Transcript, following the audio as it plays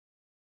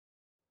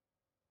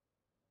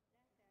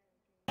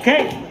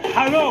Okay,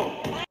 hello,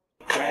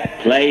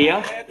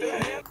 player.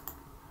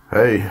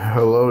 Hey,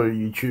 hello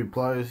YouTube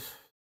players.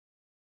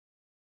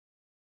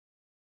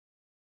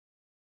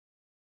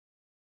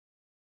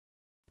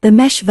 The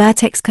Mesh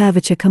Vertex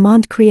Curvature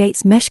command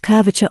creates mesh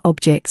curvature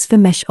objects for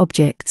mesh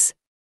objects.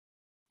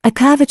 A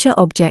curvature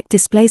object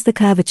displays the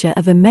curvature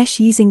of a mesh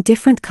using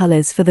different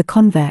colors for the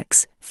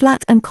convex,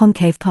 flat and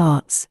concave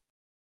parts.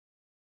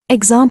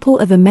 Example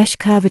of a mesh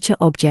curvature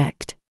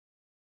object.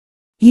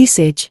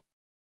 Usage.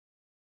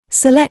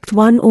 Select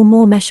one or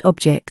more mesh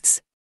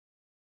objects.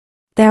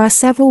 There are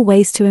several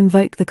ways to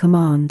invoke the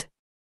command.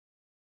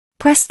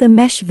 Press the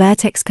Mesh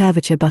Vertex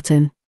Curvature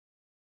button.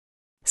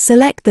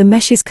 Select the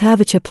Mesh's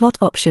Curvature Plot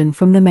option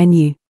from the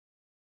menu.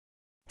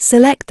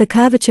 Select the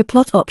Curvature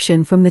Plot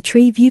option from the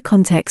Tree View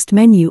context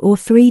menu or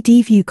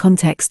 3D View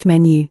context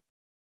menu.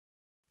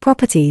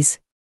 Properties.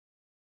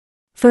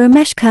 For a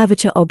mesh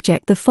curvature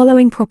object, the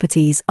following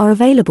properties are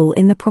available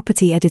in the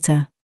Property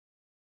Editor.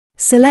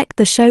 Select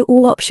the Show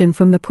All option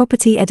from the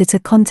Property Editor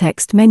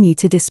context menu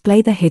to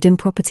display the hidden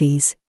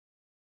properties.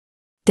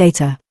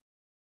 Data.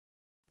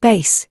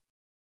 Base.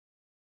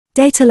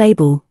 Data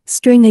label,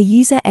 string, a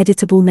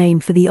user-editable name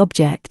for the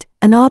object,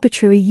 an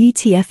arbitrary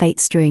UTF-8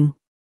 string.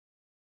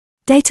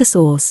 Data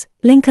source,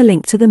 link, a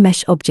link to the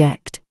mesh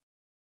object.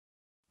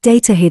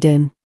 Data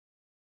hidden.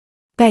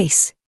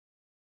 Base.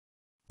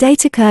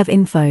 Data curve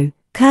info,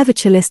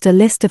 curvature list, a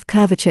list of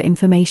curvature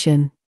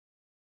information.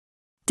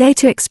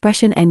 Data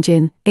expression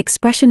engine,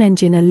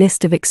 a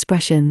list of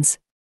expressions.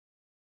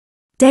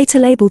 Data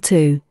label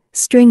 2,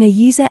 string, a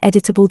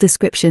user-editable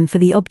description for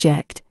the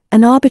object,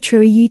 an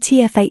arbitrary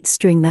UTF-8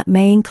 string that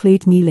may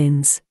include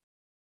newlines.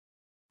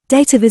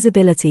 Data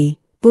visibility,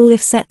 bool,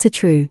 if set to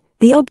true,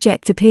 the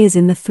object appears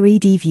in the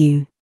 3D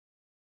view.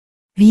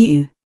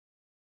 View.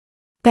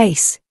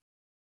 Base.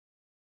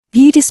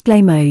 View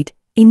display mode,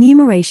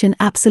 enumeration,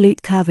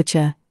 absolute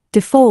curvature,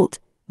 default,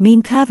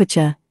 mean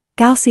curvature,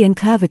 Gaussian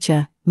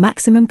curvature,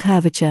 maximum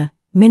curvature,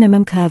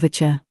 minimum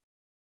curvature.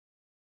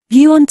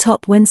 View on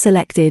top when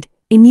selected,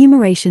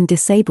 enumeration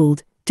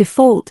disabled,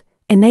 default,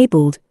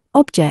 enabled,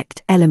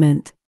 object,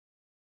 element.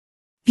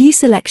 View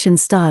selection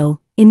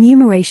style,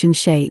 enumeration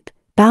shape,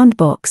 bound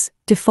box,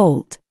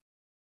 default.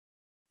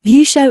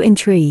 View show in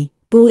tree,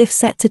 bool, if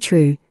set to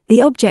true,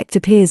 the object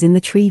appears in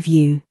the tree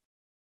view.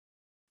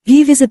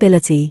 View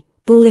visibility,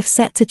 bool, if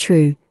set to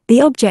true,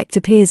 the object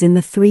appears in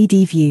the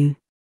 3D view.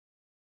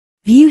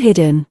 View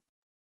hidden.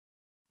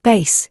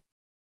 Base.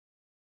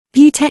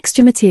 View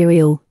texture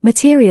material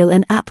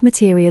and app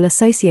material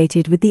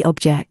associated with the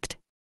object.